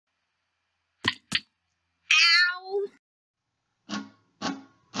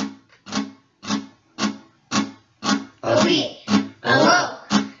Elwimo.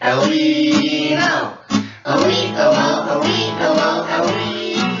 Elwimo.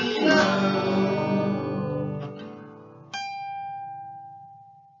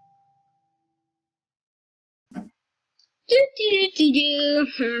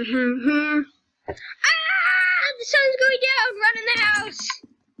 The sun's going down. Run in the house.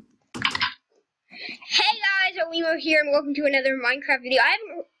 Hey guys, Elwimo here, and welcome to another Minecraft video. I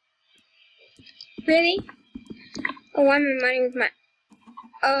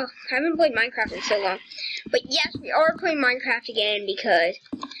haven't played Minecraft in so long. But yes, we are playing Minecraft again because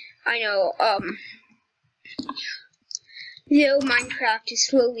I know, though Minecraft is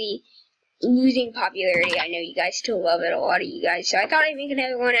slowly losing popularity, I know you guys still love it, a lot of you guys, so I thought I'd make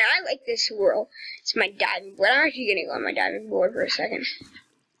another one, and I like this world. It's my diving board. I'm actually gonna go on my diving board for a second.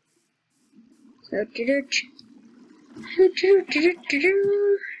 So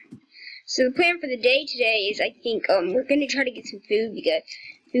the plan for the day today is, I think, we're gonna try to get some food, because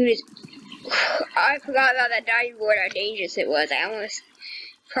food is, I forgot about that diving board, how dangerous it was. I almost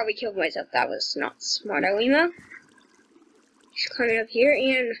probably killed myself. That was not smart, Elwimo. Just climbing up here,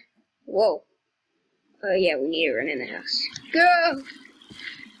 and whoa. Oh yeah, we need to run in the house. Go!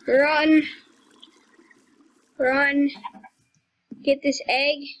 Run! Run! Get this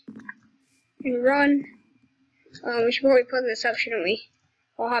egg, and run. We should probably plug this up, shouldn't we?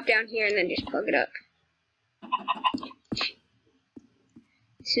 I'll hop down here and then just plug it up.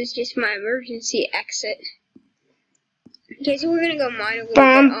 This is just my emergency exit. Okay, so we're gonna go mine a little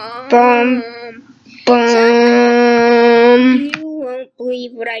bit. You won't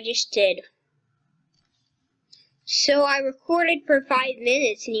believe what I just did. So I recorded for 5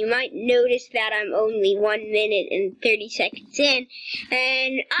 minutes, and you might notice that I'm only 1 minute and 30 seconds in,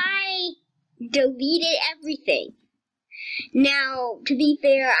 and I deleted everything. Now, to be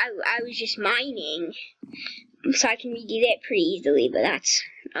fair, I was just mining, so I can redo that pretty easily, but that's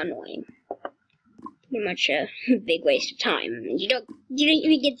annoying. Pretty much a big waste of time. You don't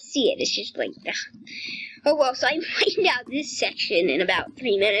even get to see it. It's just like, ugh. Oh well, so I mined out this section in about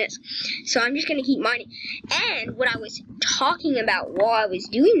 3 minutes, so I'm just gonna keep mining. And what I was talking about while I was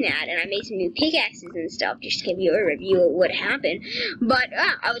doing that, and I made some new pickaxes and stuff, just to give you a review of what happened. But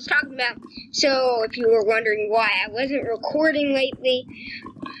I was talking about, so if you were wondering why I wasn't recording lately,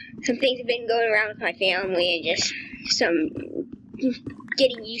 some things have been going around with my family, and just some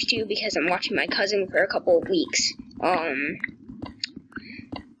getting used to, because I'm watching my cousin for a couple of weeks.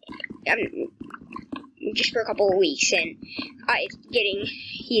 Just for a couple of weeks, and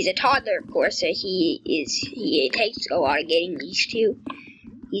he's a toddler, of course, so it takes a lot of getting used to.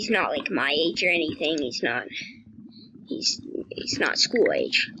 He's not like my age or anything. He's not school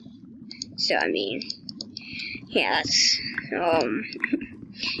age. So I mean, yeah, that's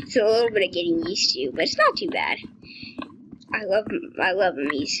it's a little bit of getting used to, but it's not too bad. I love him.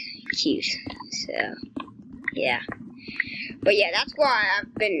 He's cute. So yeah. But yeah, that's why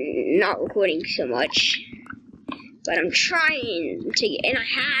I've been not recording so much. But I'm trying to get, and I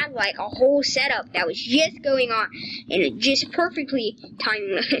had like a whole setup that was just going on, and it just perfectly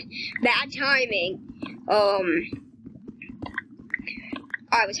timed, bad timing.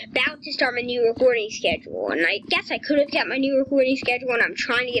 I was about to start my new recording schedule, and I guess I could have kept my new recording schedule, and I'm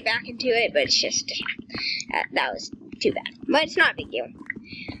trying to get back into it, but it's just, that was too bad. But it's not a big deal.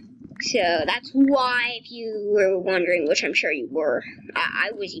 So that's why, if you were wondering, which I'm sure you were,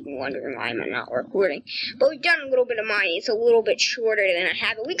 I was even wondering why I'm not recording. But we've done a little bit of mining. It's a little bit shorter than I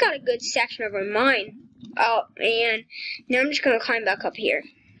have, but we got a good section of our mine up, and now I'm just going to climb back up here.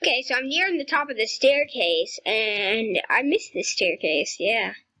 Okay, so I'm nearing the top of the staircase, and I missed this staircase,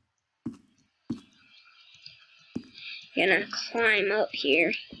 yeah. Gonna climb up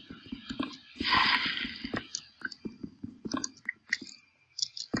here.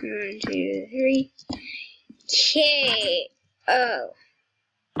 1, 2, 3. Okay. Oh.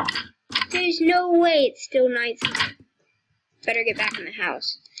 There's no way it's still night. Better get back in the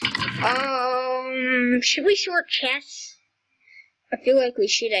house. Should we short chests? I feel like we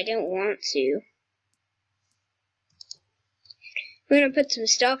should. I don't want to. We're gonna put some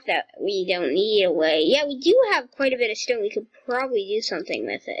stuff that we don't need away. Yeah, we do have quite a bit of stone. We could probably do something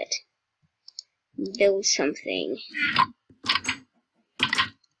with it. Build something.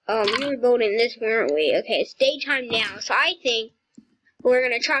 We were building this, weren't we? Okay, it's daytime now, so I think we're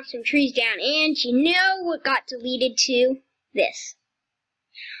gonna chop some trees down, and you know what got deleted too? This.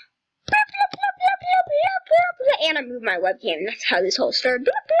 And I moved my webcam, and that's how this whole started.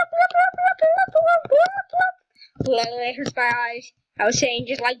 It hurts my eyes. I was saying,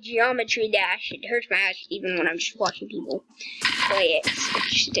 just like Geometry Dash, it hurts my eyes even when I'm just watching people play it. It's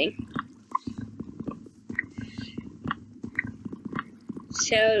interesting.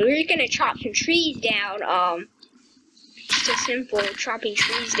 So we're just gonna chop some trees down. Just a simple chopping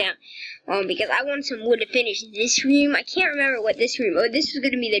trees down. Because I want some wood to finish this room. I can't remember what this room. Oh, this was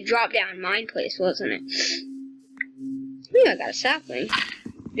gonna be the drop down mine place, wasn't it? I think I got a sapling.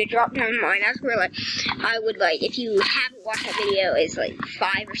 The drop down mine. That's where like I would like. If you haven't watched that video, it's like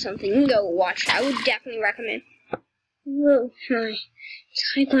 5 or something. You can go watch it. I would definitely recommend. Whoa, my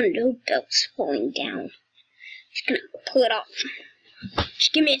taekwondo belt's falling down. Just gonna pull it off.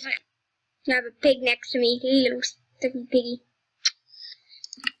 Just give me a second. I have a pig next to me. Hey, little stuffy piggy.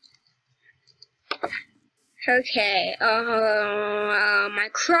 Okay, my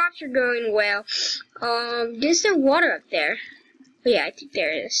crops are going well. There's some water up there. Oh, yeah, I think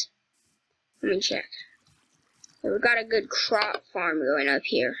there is. Let me check. So we got a good crop farm going up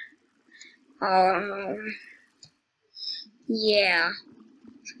here. Yeah.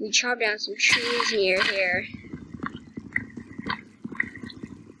 So we chopped down some trees near here.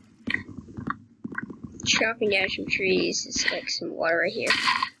 Chopping down some trees. It's like some water right here.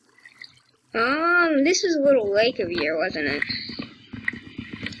 This was a little lake over here, wasn't it?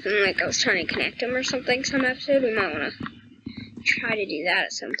 And like I was trying to connect them or something some episode. We might want to try to do that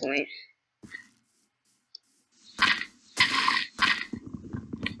at some point.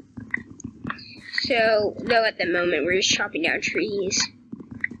 So, though at the moment we're just chopping down trees.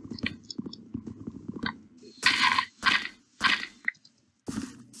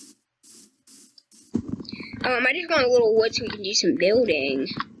 I just want a little wood so we can do some building.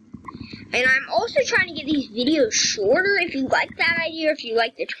 And I'm also trying to get these videos shorter. If you like that idea, if you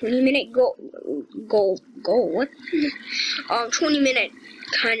like the 20-minute goal, what? 20-minute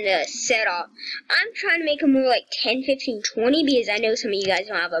kind of setup. I'm trying to make them more like 10, 15, 20 because I know some of you guys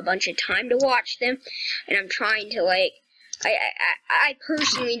don't have a bunch of time to watch them. And I'm trying to like, I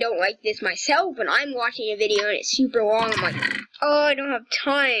personally don't like this myself. When I'm watching a video and it's super long, I'm like, oh, I don't have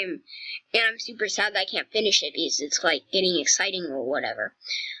time. And I'm super sad that I can't finish it because it's like getting exciting or whatever.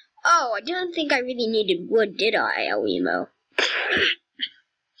 Oh, I don't think I really needed wood, did I, Elwimo?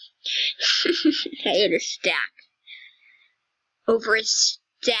 I ate a stack. Over a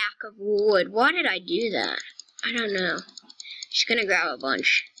stack of wood. Why did I do that? I don't know. Just gonna grab a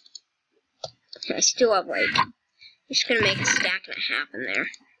bunch. I still have like, I'm just gonna make a stack and a half in there.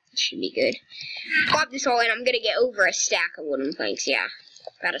 That should be good. Pop this all in. I'm gonna get over a stack of wooden planks. Yeah,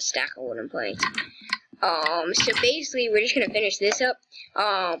 got a stack of wooden planks. So basically, we're just gonna finish this up.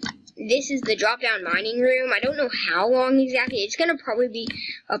 This is the drop-down mining room. I don't know how long exactly. It's gonna probably be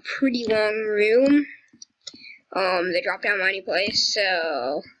a pretty long room. The drop-down mining place.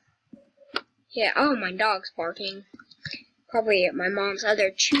 So, yeah. Oh, my dog's barking. Probably my mom's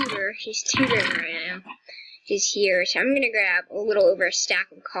other tutor. She's tutoring right now. Is here. So I'm gonna grab a little over a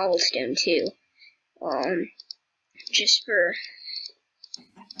stack of cobblestone too. Just for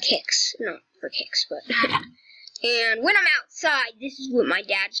kicks. Not for kicks, but. And when I'm outside, this is what my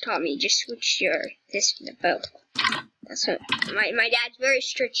dad's taught me. Just switch this to the bow. That's what my dad's very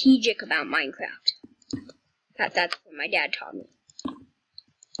strategic about Minecraft. That's what my dad taught me.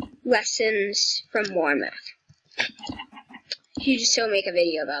 Lessons from Warmouth. You just still make a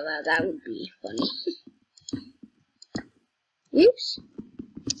video about that. That would be funny. Oops.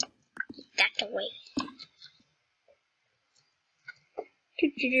 Get that away.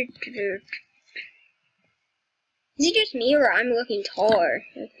 Is it just me or I'm looking taller?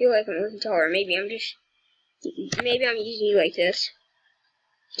 I feel like I'm looking taller. Maybe I'm using you like this.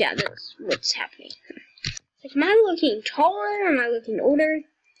 Yeah, that's what's happening. Like, am I looking taller? Am I looking older?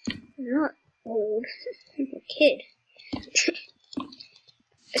 I'm not old. I'm a kid.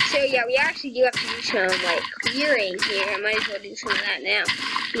 So yeah, we actually do have to do some like clearing here. I might as well do some of that now.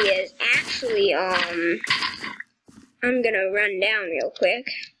 Because actually, I'm gonna run down real quick.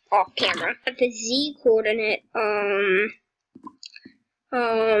 Off camera. At the Z coordinate, and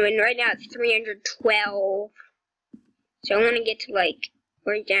right now it's 312. So I want to get to like,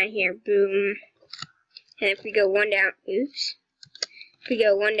 right down here, boom. And if we go one down, oops. If we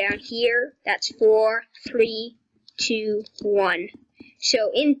go one down here, that's 4, 3, 2, 1.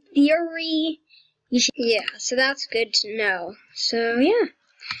 So in theory, you should, yeah, so that's good to know. So yeah.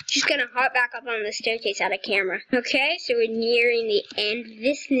 Just gonna hop back up on the staircase out of camera. Okay, so we're nearing the end of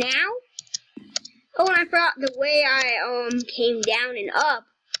this now. Oh, and I forgot the way I came down and up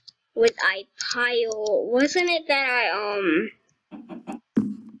was I wasn't it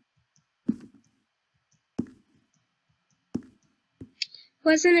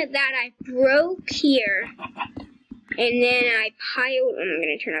that I broke here and then I piled, I'm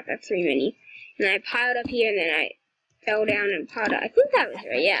gonna turn off that 3 mini. And I piled up here and then I fell down and piled up. I think that was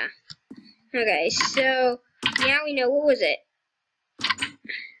right, yeah. Okay, so now we know, what was it?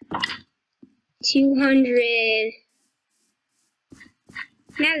 200.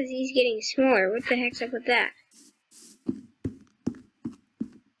 Now that he's getting smaller, what the heck's up with that?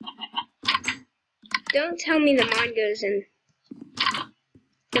 Don't tell me the mine goes in.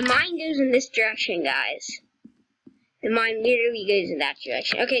 The mine goes in this direction, guys. The mine literally goes in that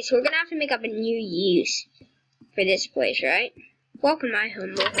direction. Okay, so we're gonna have to make up a new use for this place, right? Welcome my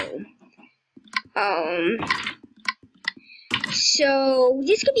humble home. So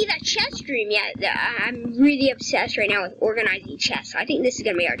this could be that chest room. Yeah, I'm really obsessed right now with organizing chests. I think this is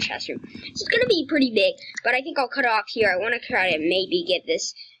gonna be our chest room. It's gonna be pretty big, but I think I'll cut it off here. I want to try to maybe get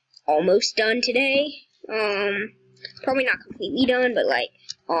this almost done today. Probably not completely done, but like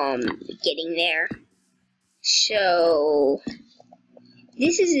getting there. So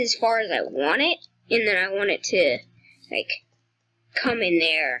this is as far as I want it, and then I want it to like come in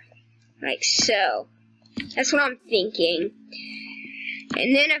there like so. That's what I'm thinking.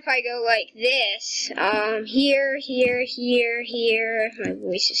 And then if I go like this, here, here, here, here, my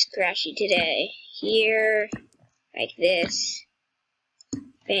voice is scratchy today. Here, like this.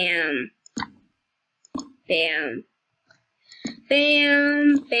 Bam. Bam.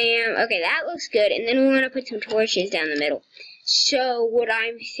 Bam, bam. Okay, that looks good. And then we want to put some torches down the middle. So what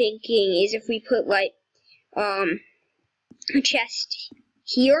I'm thinking is if we put like a chest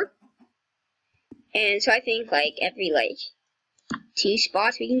here. And so I think like every like 2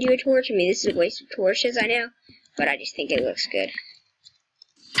 spots we can do a torch. I mean, this is a waste of torches, I know, but I just think it looks good.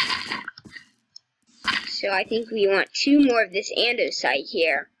 So I think we want 2 more of this andesite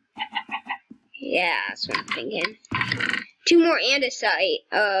here. Yeah, that's what I'm thinking. 2 more andesite.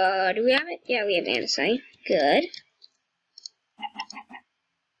 Do we have it? Yeah, we have andesite. Good.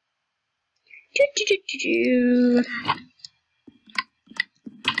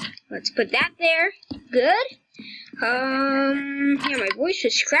 Let's put that there. Good. Yeah, my voice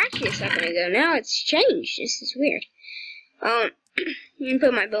was scratchy a second ago. Now it's changed. This is weird. I'm gonna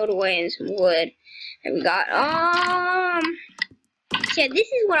put my boat away and some wood that we got. Yeah, this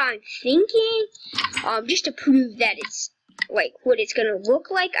is what I'm thinking. Just to prove that it's like what it's gonna look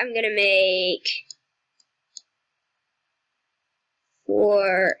like, I'm gonna make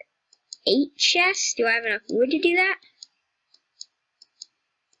 8 chests. Do I have enough wood to do that?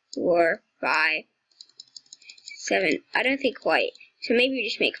 4, 5, 7. I don't think quite. So maybe we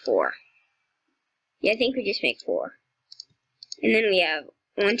just make 4. Yeah, I think we just make 4. And then we have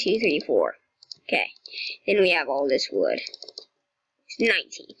 1, 2, 3, 4. Okay. Then we have all this wood. It's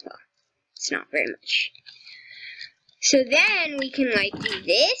 19. Well, it's not very much. So then we can like do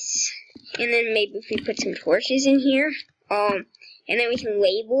this, and then maybe if we put some torches in here, and then we can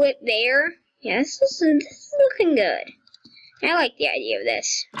label it there. Yeah, this is looking good. I like the idea of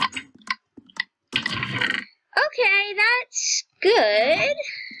this. Okay, that's good.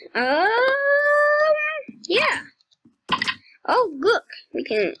 Yeah. Oh, look, we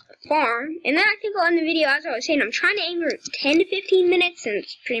can farm. And then I think I'll end the video, as I was saying, I'm trying to aim for 10 to 15 minutes, and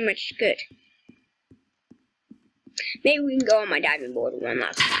it's pretty much good. Maybe we can go on my diving board one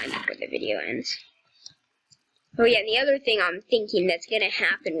last time before the video ends. Oh yeah, the other thing I'm thinking that's gonna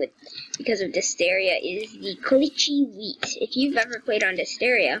happen because of Dysteria is the glitchy wheat. If you've ever played on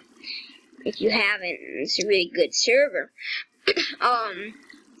Dysteria, if you haven't, it's a really good server.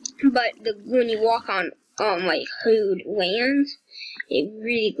 But when you walk on like hood lands, it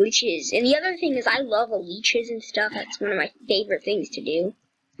really glitches. And the other thing is I love leeches and stuff. That's one of my favorite things to do.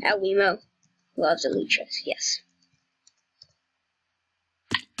 Elwimo loves leeches, yes.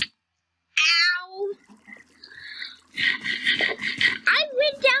 Ow! I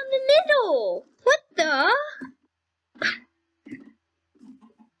went down the middle! What the?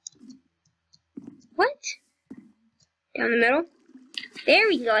 What? Down the middle? There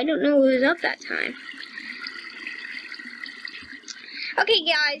we go. I don't know what was up that time. Okay,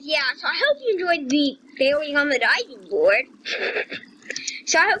 guys, yeah, so I hope you enjoyed the failing on the diving board.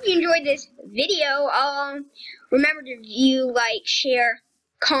 So I hope you enjoyed this video. Remember to view, like, share,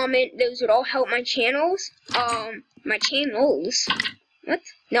 comment. Those would all help my channels. My channels. What?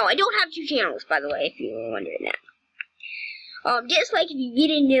 No, I don't have 2 channels, by the way, if you were wondering that. Dislike if you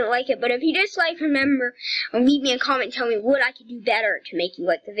didn't like it, but if you dislike, remember, leave me a comment, tell me what I could do better to make you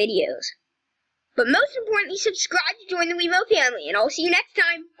like the videos. But most importantly, subscribe to join the Elwimo family, and I'll see you next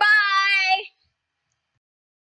time. Bye!